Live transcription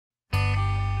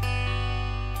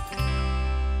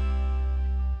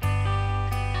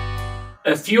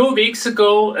A few weeks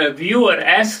ago, a viewer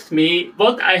asked me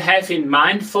what I have in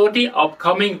mind for the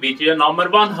upcoming video number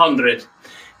 100.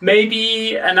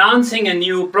 Maybe announcing a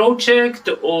new project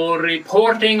or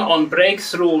reporting on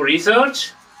breakthrough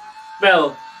research?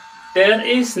 Well, there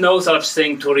is no such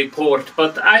thing to report,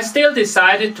 but I still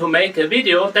decided to make a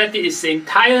video that is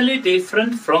entirely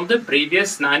different from the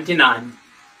previous 99.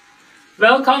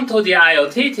 Welcome to the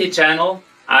IoTT channel.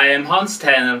 I am Hans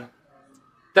Tanner.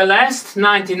 The last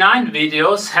 99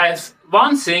 videos have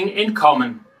one thing in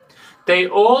common. They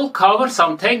all cover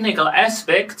some technical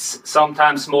aspects,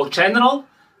 sometimes more general,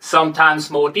 sometimes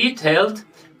more detailed,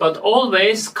 but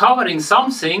always covering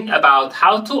something about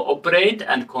how to operate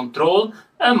and control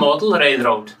a model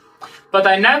railroad. But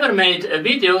I never made a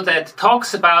video that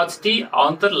talks about the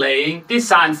underlying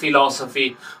design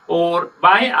philosophy or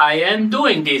why I am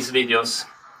doing these videos.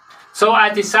 So I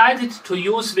decided to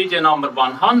use video number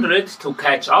 100 to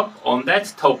catch up on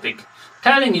that topic,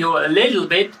 telling you a little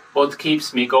bit what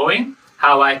keeps me going,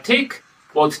 how I tick,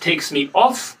 what ticks me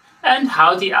off, and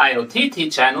how the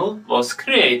IoTT channel was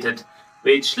created,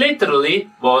 which literally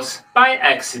was by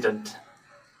accident.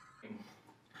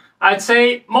 I'd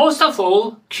say most of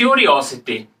all,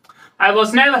 curiosity. I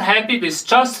was never happy with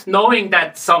just knowing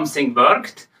that something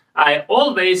worked. I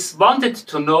always wanted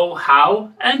to know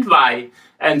how and why,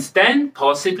 and then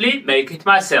possibly make it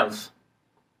myself.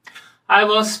 I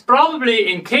was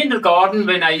probably in kindergarten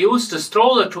when I used a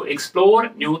stroller to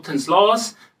explore Newton's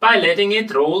laws by letting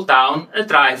it roll down a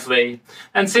driveway.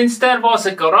 And since there was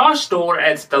a garage door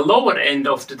at the lower end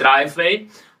of the driveway,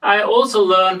 I also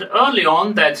learned early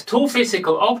on that two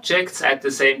physical objects at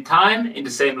the same time in the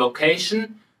same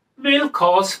location will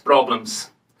cause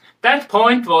problems. That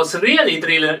point was really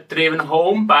driven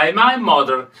home by my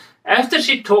mother, after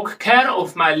she took care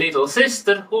of my little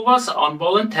sister who was an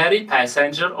involuntary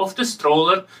passenger of the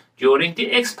stroller during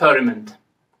the experiment.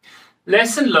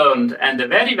 Lesson learned, and a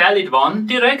very valid one,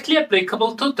 directly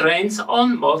applicable to trains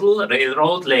on model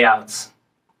railroad layouts.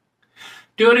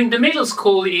 During the middle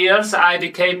school years, I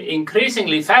became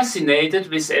increasingly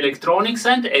fascinated with electronics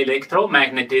and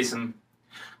electromagnetism.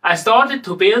 I started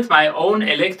to build my own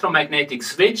electromagnetic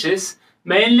switches,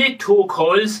 mainly two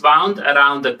coils wound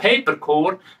around a paper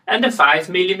core and a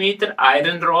 5mm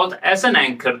iron rod as an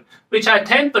anchor, which I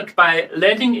tempered by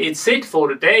letting it sit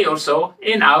for a day or so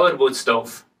in our wood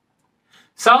stove.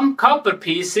 Some copper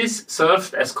pieces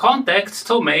served as contacts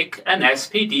to make an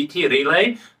SPDT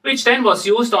relay, which then was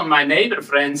used on my neighbor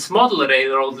friend's model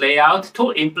railroad layout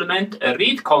to implement a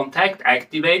read contact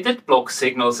activated block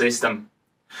signal system.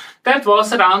 That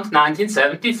was around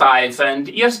 1975 and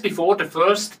years before the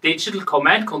first digital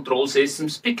command control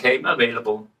systems became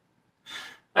available.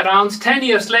 Around 10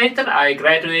 years later, I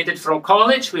graduated from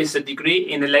college with a degree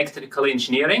in electrical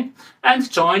engineering and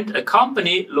joined a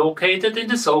company located in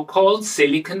the so-called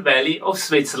Silicon Valley of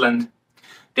Switzerland.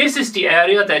 This is the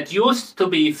area that used to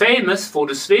be famous for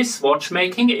the Swiss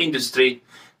watchmaking industry.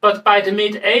 But by the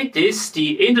mid-80s,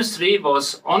 the industry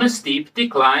was on a steep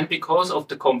decline because of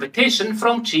the competition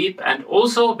from cheap and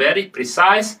also very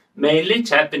precise, mainly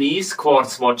Japanese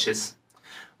quartz watches.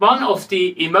 One of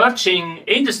the emerging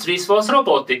industries was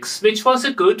robotics, which was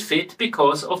a good fit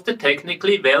because of the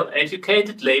technically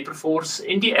well-educated labor force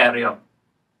in the area.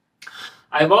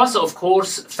 I was, of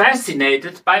course,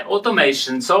 fascinated by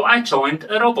automation, so I joined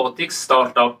a robotics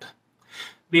startup.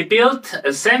 We built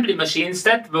assembly machines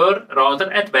that were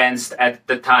rather advanced at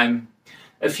the time.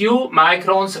 A few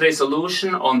microns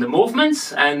resolution on the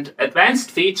movements and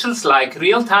advanced features like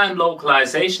real-time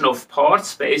localization of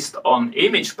parts based on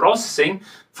image processing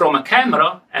from a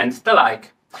camera and the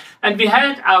like. And we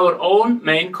had our own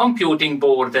main computing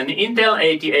board, an Intel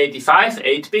 8085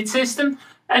 8-bit system,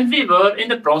 and we were in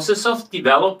the process of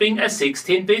developing a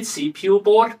 16-bit CPU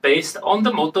board based on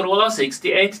the Motorola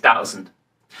 68000.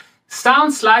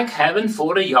 Sounds like heaven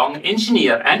for a young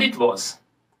engineer, and it was.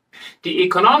 The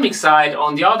economic side,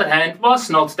 on the other hand, was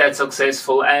not that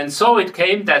successful, and so it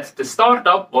came that the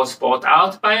startup was bought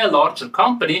out by a larger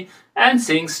company and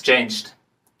things changed.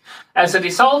 As a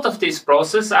result of this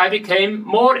process, I became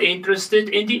more interested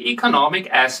in the economic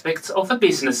aspects of a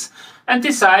business and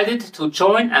decided to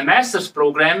join a master's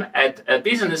program at a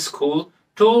business school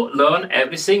to learn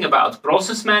everything about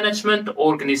process management,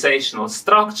 organizational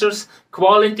structures,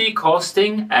 quality,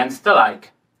 costing, and the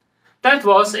like. That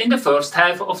was in the first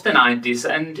half of the 90s,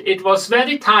 and it was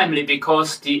very timely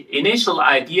because the initial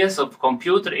ideas of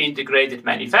computer-integrated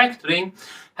manufacturing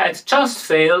had just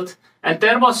failed, and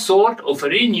there was sort of a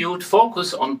renewed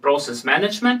focus on process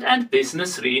management and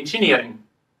business re-engineering.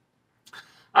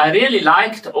 I really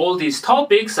liked all these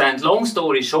topics and, long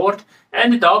story short,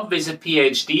 ended up with a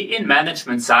PhD in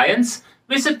management science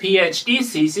with a PhD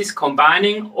thesis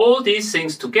combining all these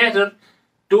things together,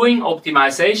 doing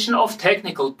optimization of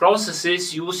technical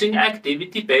processes using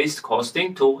activity-based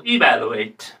costing to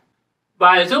evaluate.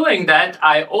 While doing that,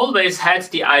 I always had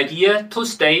the idea to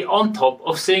stay on top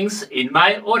of things in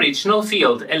my original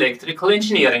field, electrical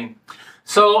engineering.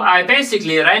 So I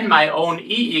basically ran my own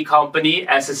EE company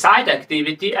as a side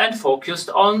activity and focused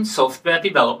on software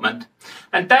development.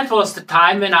 And that was the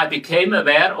time when I became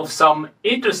aware of some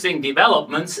interesting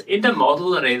developments in the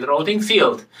model railroading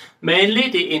field, mainly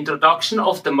the introduction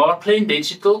of the Marklin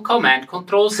digital command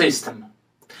control system.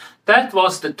 That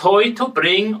was the toy to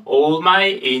bring all my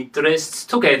interests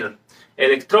together: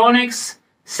 electronics,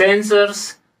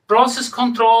 sensors, process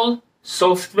control,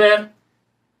 software,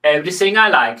 everything I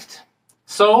liked.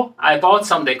 So I bought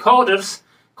some decoders,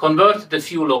 converted a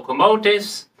few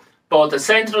locomotives, bought a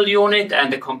central unit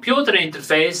and a computer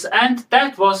interface, and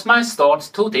that was my start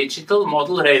to digital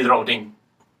model railroading.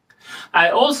 I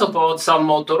also bought some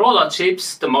Motorola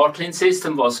chips the Marklin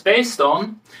system was based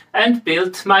on and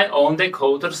built my own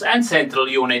decoders and central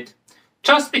unit,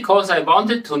 just because I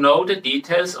wanted to know the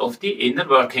details of the inner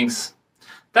workings.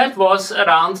 That was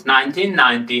around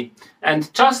 1990,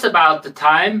 and just about the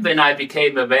time when I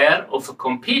became aware of a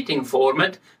competing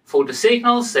format for the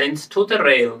signal sent to the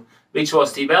rail, which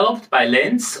was developed by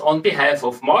Lenz on behalf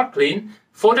of Marklin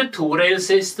for the two-rail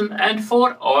system and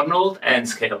for Arnold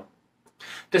Anscale.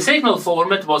 The signal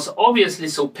format was obviously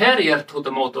superior to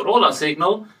the Motorola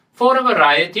signal for a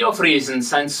variety of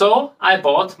reasons, and so I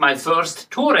bought my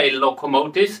first two-rail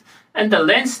locomotive and a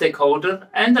Lenz decoder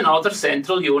and another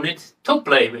central unit to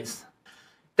play with.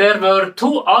 There were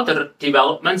two other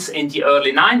developments in the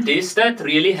early 90s that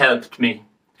really helped me.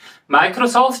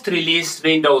 Microsoft released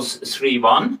Windows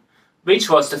 3.1, which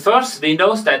was the first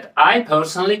Windows that I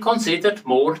personally considered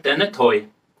more than a toy.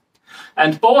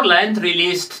 And Borland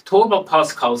released Turbo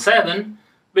Pascal 7,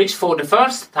 which for the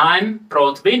first time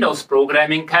brought Windows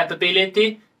programming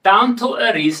capability down to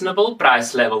a reasonable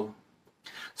price level.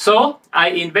 So I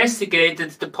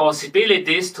investigated the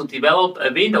possibilities to develop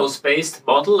a Windows-based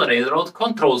model railroad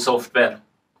control software.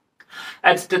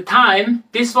 At the time,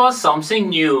 this was something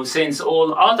new, since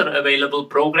all other available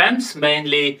programs,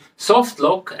 mainly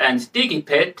Softlock and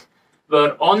Digipet,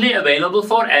 were only available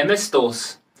for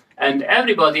MS-DOS. And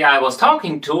everybody I was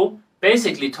talking to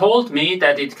basically told me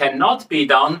that it cannot be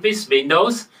done with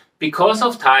Windows because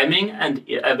of timing and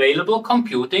available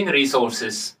computing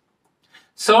resources.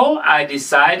 So I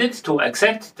decided to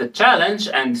accept the challenge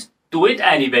and do it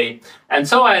anyway, and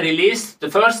so I released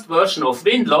the first version of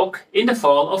WinLock in the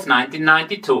fall of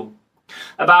 1992.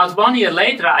 About 1 year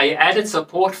later I added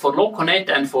support for Loconet,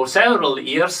 and for several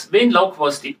years WinLock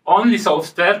was the only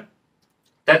software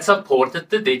that supported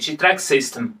the Digitrax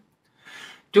system.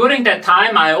 During that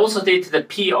time I also did the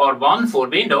PR1 for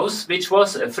Windows, which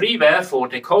was a freeware for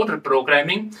decoder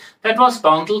programming that was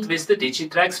bundled with the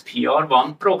Digitrax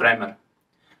PR1 programmer.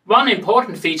 One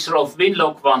important feature of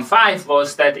WinLock 1.5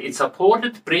 was that it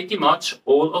supported pretty much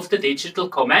all of the digital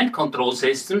command control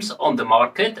systems on the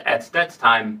market at that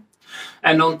time.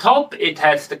 And on top it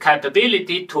had the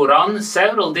capability to run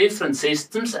several different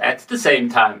systems at the same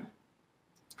time.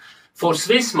 For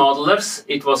Swiss modelers,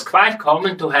 it was quite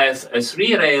common to have a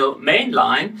 3-rail main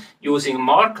line using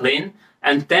Marklin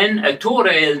and then a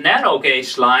 2-rail narrow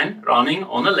gauge line running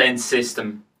on a Lenz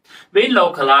system.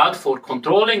 WinLock allowed for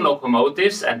controlling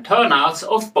locomotives and turnouts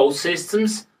of both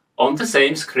systems on the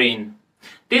same screen.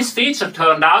 This feature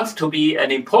turned out to be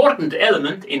an important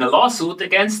element in a lawsuit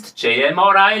against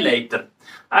JMRI later.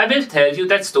 I will tell you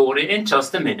that story in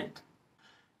just a minute.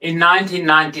 In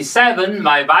 1997,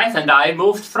 my wife and I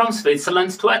moved from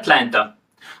Switzerland to Atlanta.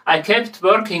 I kept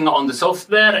working on the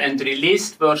software and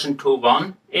released version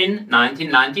 2.1 in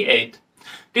 1998.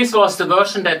 This was the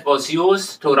version that was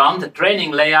used to run the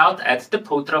training layout at the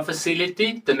Putra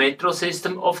facility, the metro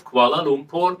system of Kuala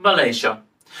Lumpur, Malaysia.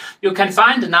 You can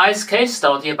find a nice case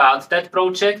study about that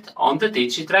project on the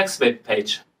Digitrax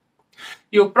webpage.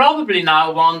 You probably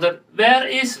now wonder, where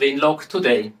is WinLock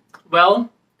today? Well,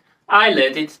 I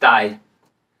let it die.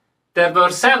 There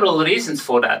were several reasons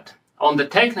for that. On the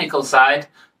technical side,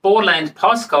 Borland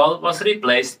Pascal was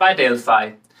replaced by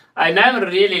Delphi. I never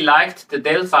really liked the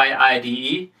Delphi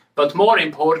IDE, but more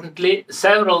importantly,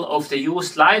 several of the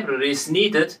used libraries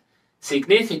needed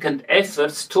significant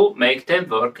efforts to make them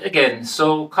work again,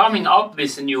 so coming up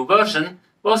with a new version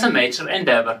was a major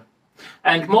endeavor.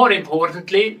 And more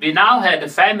importantly, we now had a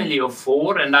family of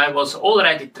 4 and I was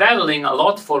already traveling a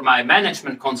lot for my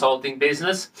management consulting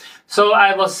business, so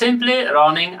I was simply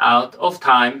running out of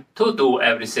time to do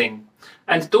everything.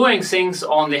 And doing things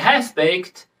only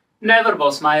half-baked never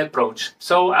was my approach,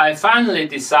 so I finally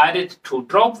decided to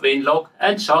drop Winlog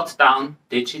and shut down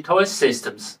Digitoi's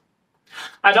systems.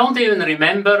 I don't even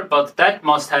remember, but that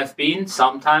must have been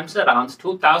sometimes around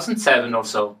 2007 or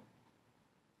so.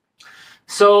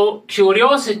 So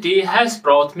curiosity has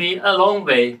brought me a long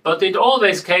way, but it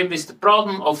always came with the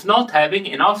problem of not having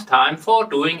enough time for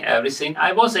doing everything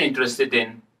I was interested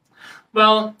in.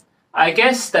 Well, I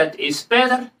guess that is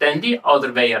better than the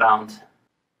other way around.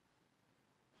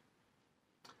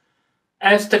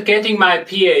 After getting my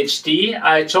PhD,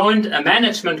 I joined a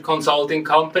management consulting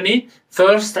company,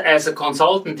 first as a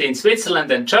consultant in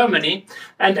Switzerland and Germany,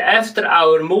 and after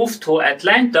our move to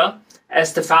Atlanta,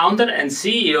 as the founder and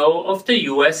CEO of the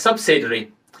US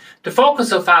subsidiary. The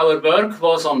focus of our work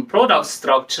was on product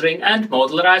structuring and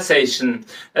modularization,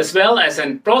 as well as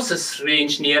in process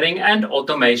reengineering and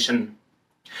automation.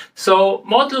 So,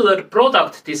 modular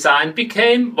product design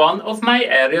became one of my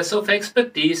areas of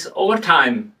expertise over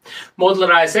time.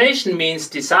 Modularization means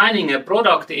designing a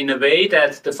product in a way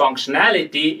that the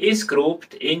functionality is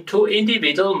grouped into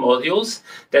individual modules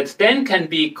that then can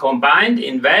be combined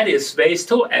in various ways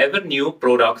to ever new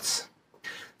products.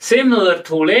 Similar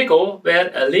to Lego,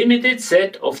 where a limited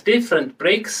set of different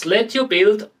bricks let you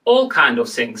build all kinds of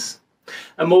things.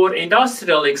 A more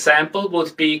industrial example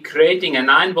would be creating a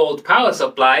 9-volt power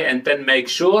supply and then make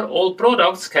sure all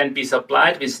products can be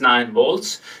supplied with 9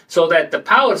 volts so that the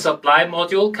power supply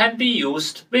module can be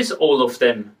used with all of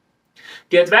them.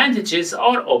 The advantages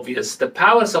are obvious. The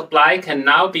power supply can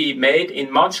now be made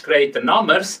in much greater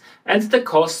numbers and the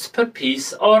costs per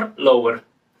piece are lower.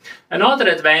 Another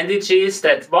advantage is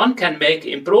that one can make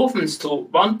improvements to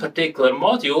one particular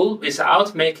module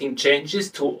without making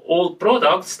changes to all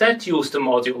products that use the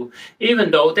module, even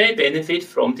though they benefit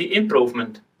from the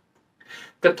improvement.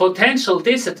 The potential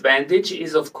disadvantage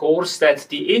is of course that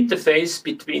the interface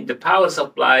between the power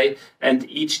supply and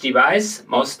each device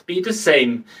must be the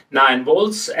same, 9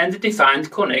 volts and a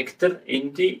defined connector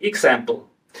in the example.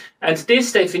 And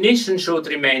this definition should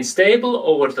remain stable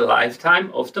over the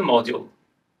lifetime of the module.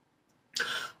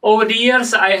 Over the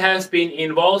years, I have been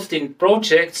involved in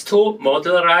projects to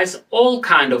modularize all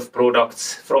kinds of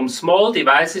products, from small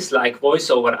devices like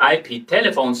voice-over IP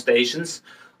telephone stations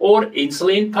or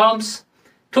insulin pumps,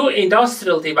 to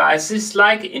industrial devices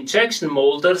like injection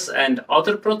molders and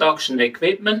other production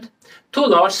equipment, to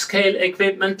large-scale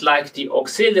equipment like the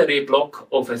auxiliary block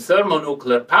of a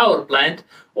thermonuclear power plant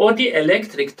or the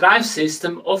electric drive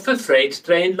system of a freight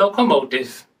train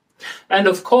locomotive. And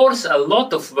of course, a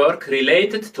lot of work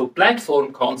related to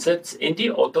platform concepts in the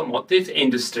automotive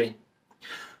industry.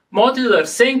 Modular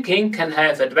thinking can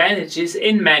have advantages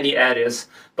in many areas,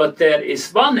 but there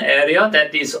is one area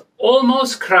that is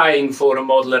almost crying for a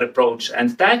modular approach,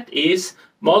 and that is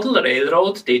model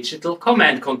railroad digital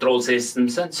command control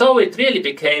systems, and so it really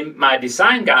became my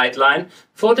design guideline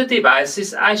for the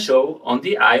devices I show on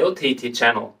the IoTT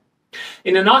channel.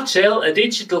 In a nutshell, a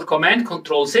digital command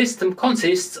control system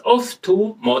consists of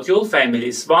 2 module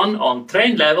families, one on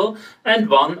train level and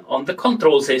one on the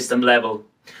control system level.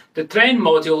 The train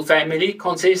module family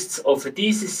consists of a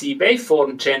DCC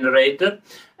waveform generator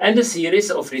and a series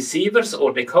of receivers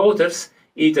or decoders,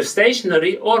 either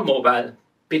stationary or mobile.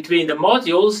 Between the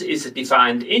modules is a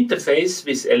defined interface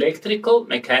with electrical,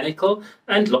 mechanical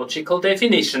and logical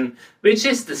definition, which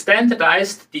is the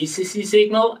standardized DCC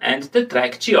signal and the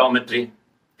track geometry.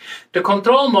 The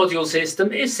control module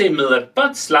system is similar,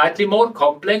 but slightly more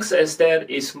complex as there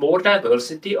is more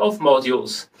diversity of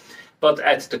modules. But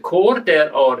at the core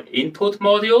there are input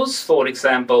modules, for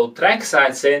example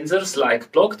trackside sensors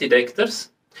like block detectors,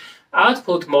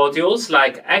 output modules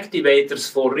like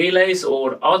activators for relays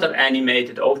or other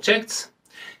animated objects,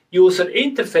 user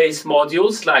interface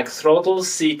modules like throttles,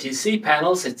 CTC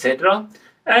panels, etc.,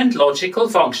 and logical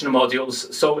function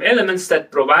modules, so elements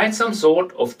that provide some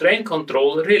sort of train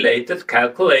control related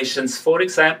calculations, for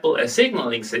example a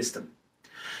signaling system.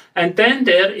 And then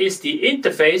there is the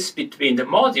interface between the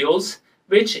modules,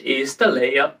 which is the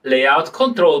layout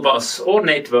control bus or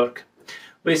network,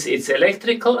 with its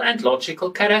electrical and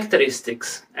logical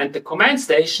characteristics. And the command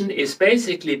station is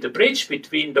basically the bridge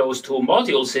between those 2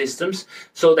 module systems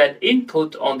so that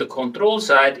input on the control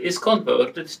side is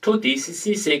converted to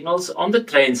DCC signals on the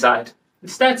train side.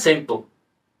 It's that simple.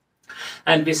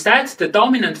 And with that, the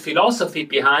dominant philosophy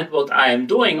behind what I am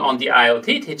doing on the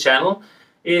IoTT channel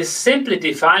is simply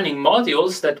defining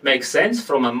modules that make sense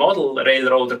from a model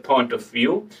railroader point of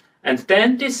view and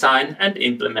then design and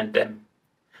implement them.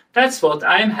 That's what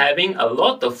I'm having a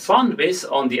lot of fun with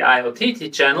on the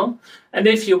IoTT channel, and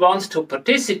if you want to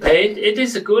participate, it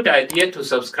is a good idea to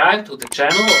subscribe to the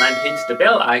channel and hit the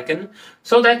bell icon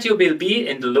so that you will be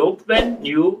in the loop when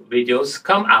new videos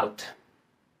come out.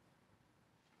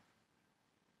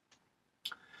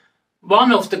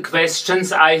 One of the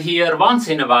questions I hear once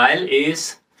in a while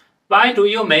is, why do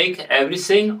you make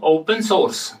everything open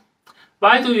source?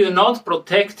 Why do you not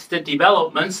protect the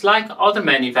developments like other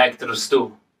manufacturers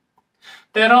do?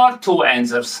 There are two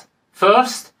answers.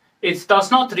 First, it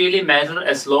does not really matter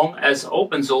as long as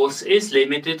open source is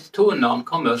limited to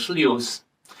non-commercial use.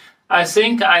 I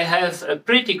think I have a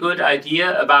pretty good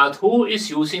idea about who is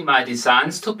using my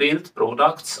designs to build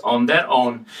products on their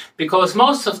own, because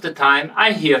most of the time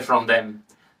I hear from them.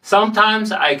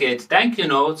 Sometimes I get thank you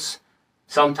notes,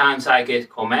 sometimes I get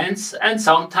comments, and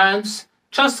sometimes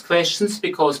just questions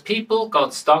because people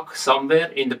got stuck somewhere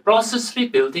in the process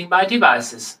rebuilding my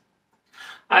devices.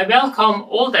 I welcome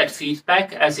all that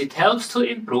feedback as it helps to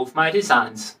improve my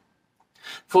designs.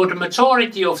 For the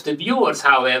majority of the viewers,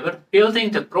 however,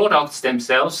 building the products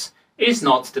themselves is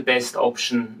not the best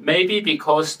option, maybe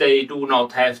because they do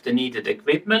not have the needed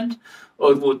equipment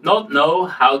or would not know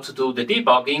how to do the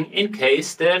debugging in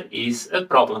case there is a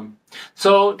problem.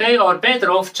 So they are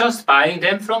better off just buying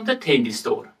them from the Tindy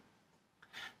store.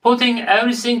 Putting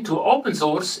everything to open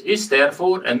source is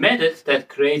therefore a method that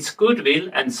creates goodwill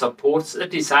and supports a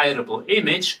desirable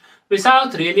image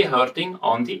without really hurting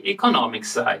on the economic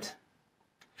side.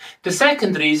 The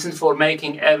second reason for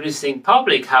making everything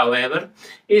public, however,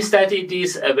 is that it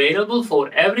is available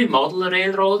for every model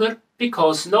railroader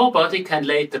because nobody can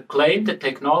later claim the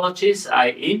technologies I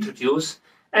introduce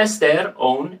as their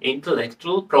own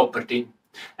intellectual property.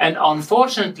 And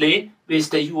unfortunately, with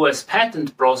the US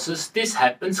patent process, this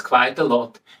happens quite a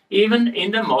lot, even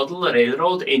in the model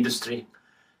railroad industry.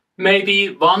 Maybe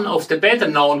one of the better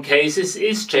known cases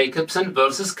is Jacobson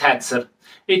versus Katzer.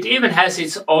 It even has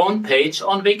its own page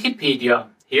on Wikipedia.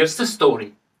 Here's the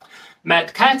story.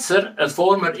 Matt Katzer, a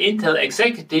former Intel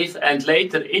executive and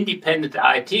later independent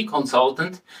IT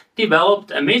consultant,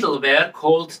 developed a middleware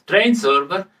called Train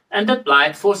Server and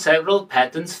applied for several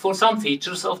patents for some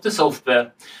features of the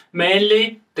software,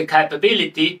 mainly the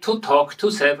capability to talk to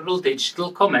several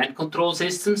digital command control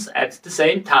systems at the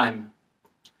same time.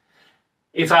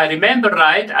 If I remember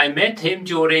right, I met him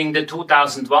during the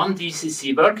 2001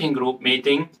 DCC working group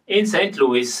meeting in St.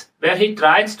 Louis, where he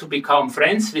tried to become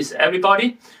friends with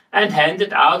everybody and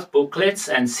handed out booklets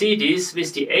and CDs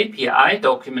with the API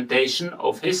documentation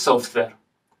of his software.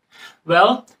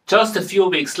 Well, just a few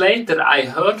weeks later I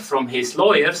heard from his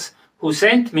lawyers who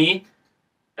sent me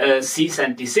a cease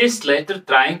and desist letter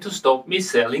trying to stop me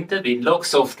selling the Winlog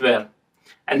software.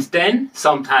 And then,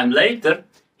 sometime later,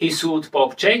 he sued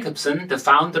Bob Jacobson, the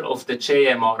founder of the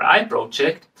JMRI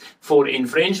project, for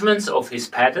infringements of his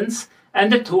patents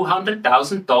and a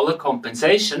 $200,000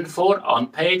 compensation for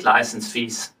unpaid license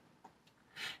fees.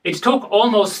 It took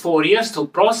almost 4 years to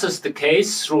process the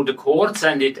case through the courts,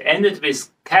 and it ended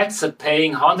with Katzer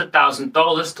paying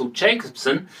 $100,000 to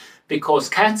Jacobson because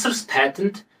Katzer's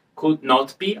patent could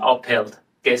not be upheld.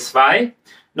 Guess why?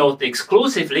 Not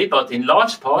exclusively, but in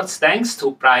large parts thanks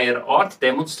to prior art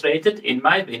demonstrated in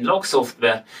my Winlog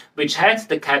software, which had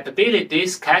the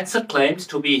capabilities Katzer claimed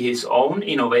to be his own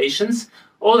innovations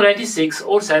already 6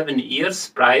 or 7 years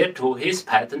prior to his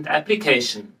patent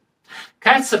application.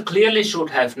 Katzer clearly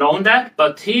should have known that,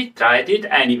 but he tried it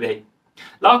anyway.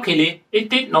 Luckily, it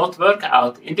did not work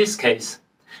out in this case.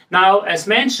 Now, as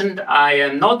mentioned, I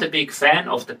am not a big fan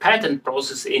of the patent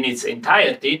process in its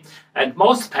entirety, and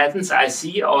most patents I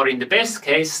see are in the best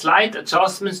case slight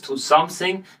adjustments to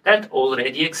something that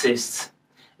already exists.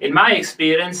 In my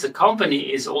experience, a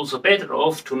company is also better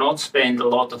off to not spend a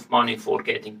lot of money for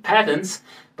getting patents,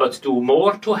 but do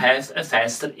more to have a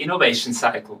faster innovation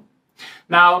cycle.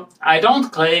 Now, I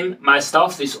don't claim my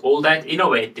stuff is all that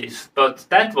innovative, but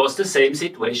that was the same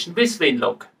situation with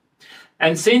Winlog.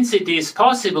 And since it is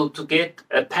possible to get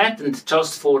a patent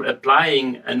just for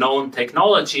applying a known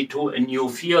technology to a new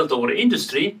field or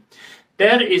industry,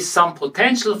 there is some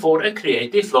potential for a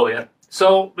creative lawyer.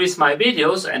 So with my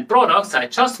videos and products, I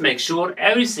just make sure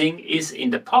everything is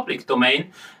in the public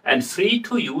domain and free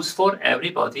to use for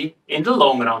everybody in the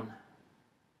long run.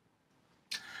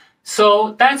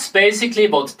 So that's basically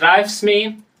what drives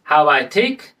me, how I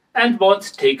tick, and what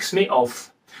ticks me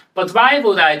off. But why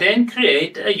would I then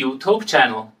create a YouTube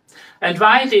channel? And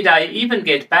why did I even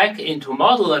get back into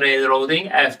model railroading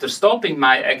after stopping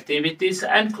my activities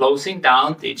and closing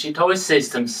down Digitoys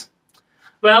Systems?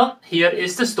 Well, here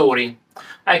is the story.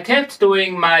 I kept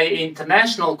doing my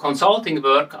international consulting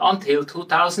work until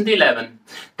 2011.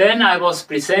 Then I was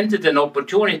presented an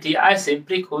opportunity I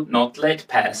simply could not let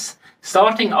pass,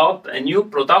 starting up a new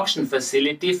production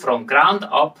facility from ground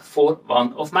up for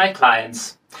one of my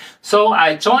clients. So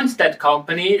I joined that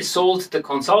company, sold the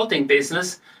consulting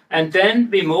business, and then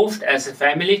we moved as a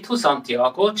family to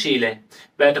Santiago, Chile,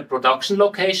 where the production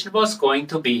location was going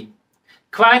to be.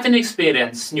 Quite an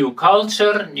experience, new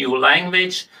culture, new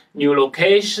language, new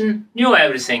location, new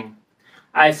everything.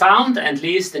 I found and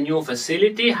leased a new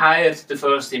facility, hired the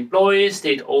first employees,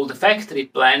 did all the factory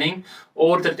planning,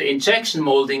 ordered the injection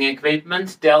molding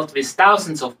equipment, dealt with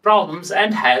thousands of problems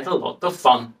and had a lot of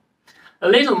fun. A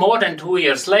little more than 2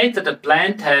 years later, the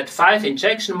plant had 5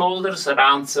 injection molders,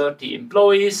 around 30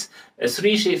 employees, a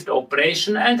 3-shift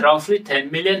operation and roughly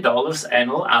 $10 million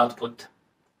annual output.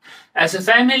 As a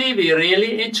family, we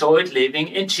really enjoyed living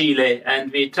in Chile, and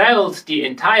we traveled the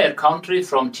entire country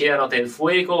from Tierra del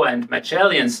Fuego and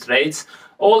Magellan Straits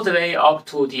all the way up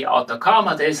to the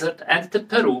Atacama Desert and the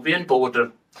Peruvian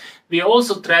border. We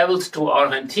also traveled to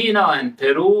Argentina and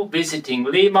Peru, visiting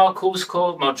Lima,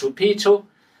 Cusco, Machu Picchu,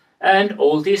 and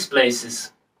all these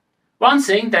places. One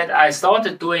thing that I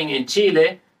started doing in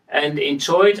Chile and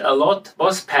enjoyed a lot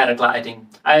was paragliding.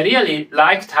 I really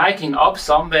liked hiking up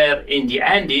somewhere in the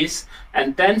Andes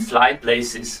and then fly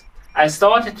places. I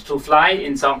started to fly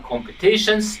in some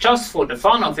competitions just for the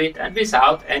fun of it and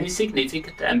without any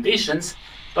significant ambitions,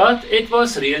 but it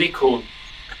was really cool.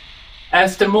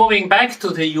 After moving back to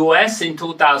the US in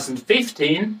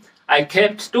 2015, I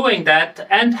kept doing that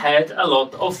and had a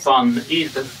lot of fun,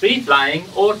 either free flying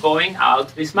or going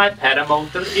out with my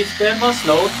paramotor if there was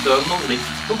no thermal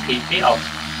lift to keep me up.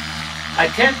 I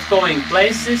kept going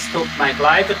places, took my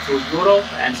glider to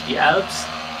Europe and the Alps,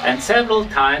 and several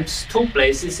times to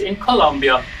places in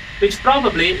Colombia, which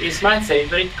probably is my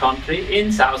favorite country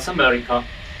in South America.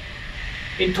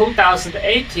 In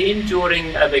 2018,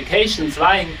 during a vacation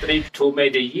flying trip to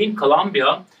Medellin,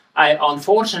 Colombia, I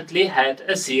unfortunately had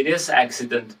a serious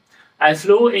accident. I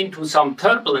flew into some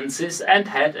turbulences and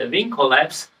had a wing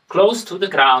collapse close to the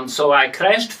ground, so I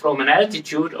crashed from an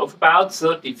altitude of about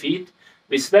 30 feet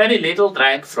with very little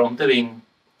drag from the wing.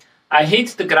 I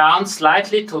hit the ground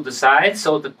slightly to the side,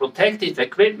 so the protective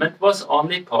equipment was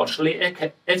only partially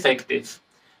effective.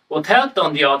 What helped,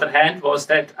 on the other hand, was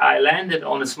that I landed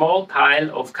on a small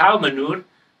pile of cow manure,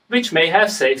 which may have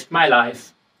saved my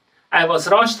life. I was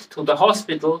rushed to the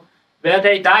hospital, where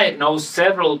they diagnosed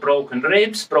several broken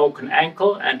ribs, broken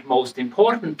ankle, and most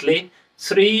importantly,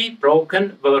 3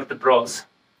 broken vertebrae.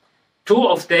 2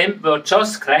 of them were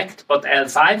just cracked, but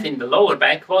L5 in the lower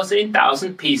back was in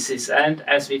 1,000 pieces and,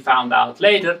 as we found out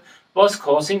later, was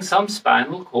causing some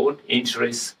spinal cord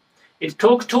injuries. It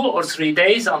took 2 or 3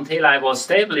 days until I was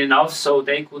stable enough so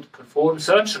they could perform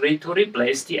surgery to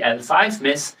replace the L5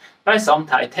 mess by some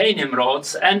titanium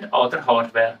rods and other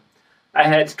hardware. I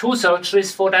had 2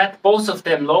 surgeries for that, both of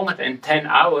them longer than 10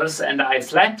 hours, and I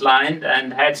flatlined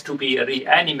and had to be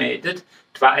reanimated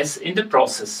twice in the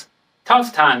process.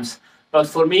 Tough times, but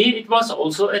for me it was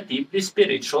also a deeply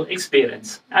spiritual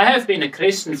experience. I have been a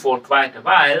Christian for quite a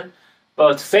while,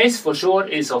 but faith for sure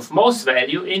is of most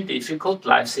value in difficult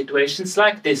life situations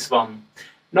like this one.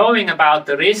 Knowing about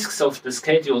the risks of the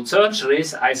scheduled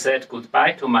surgeries, I said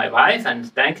goodbye to my wife and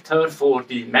thanked her for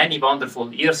the many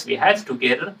wonderful years we had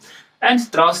together,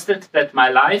 and trusted that my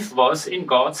life was in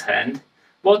God's hand,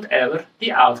 whatever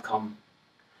the outcome.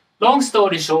 Long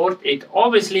story short, it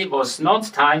obviously was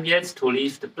not time yet to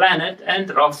leave the planet,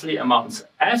 and roughly a month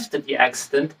after the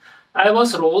accident, I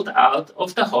was rolled out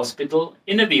of the hospital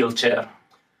in a wheelchair.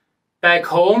 Back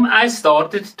home, I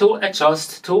started to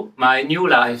adjust to my new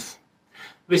life.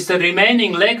 With the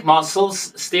remaining leg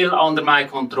muscles still under my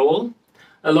control,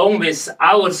 along with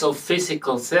hours of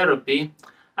physical therapy,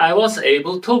 I was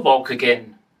able to walk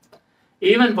again.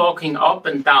 Even walking up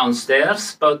and down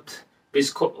stairs, but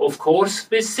of course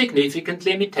with significant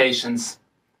limitations.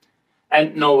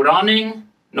 And no running,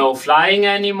 no flying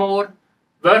anymore,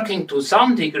 working to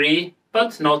some degree,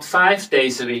 but not 5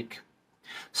 days a week.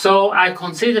 So I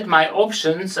considered my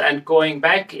options, and going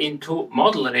back into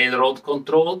model railroad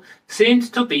control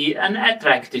seemed to be an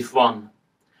attractive one.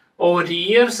 Over the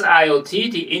years,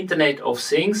 IoT, the Internet of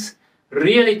Things,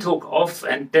 really took off,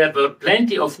 and there were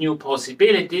plenty of new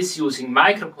possibilities using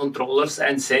microcontrollers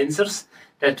and sensors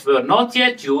that were not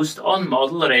yet used on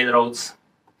model railroads.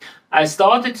 I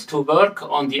started to work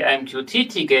on the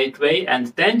MQTT gateway and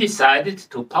then decided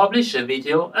to publish a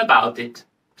video about it.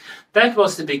 That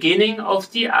was the beginning of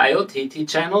the IoTT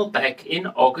channel back in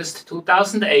August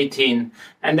 2018,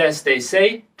 and as they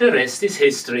say, the rest is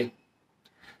history.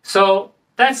 So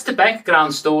That's the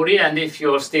background story, and if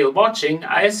you're still watching,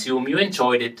 I assume you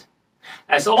enjoyed it.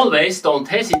 As always, don't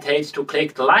hesitate to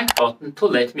click the like button to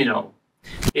let me know.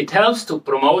 It helps to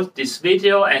promote this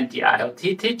video and the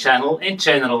IoTT channel in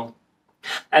general.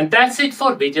 And that's it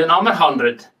for video number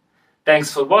 100.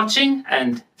 Thanks for watching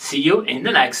and see you in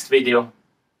the next video.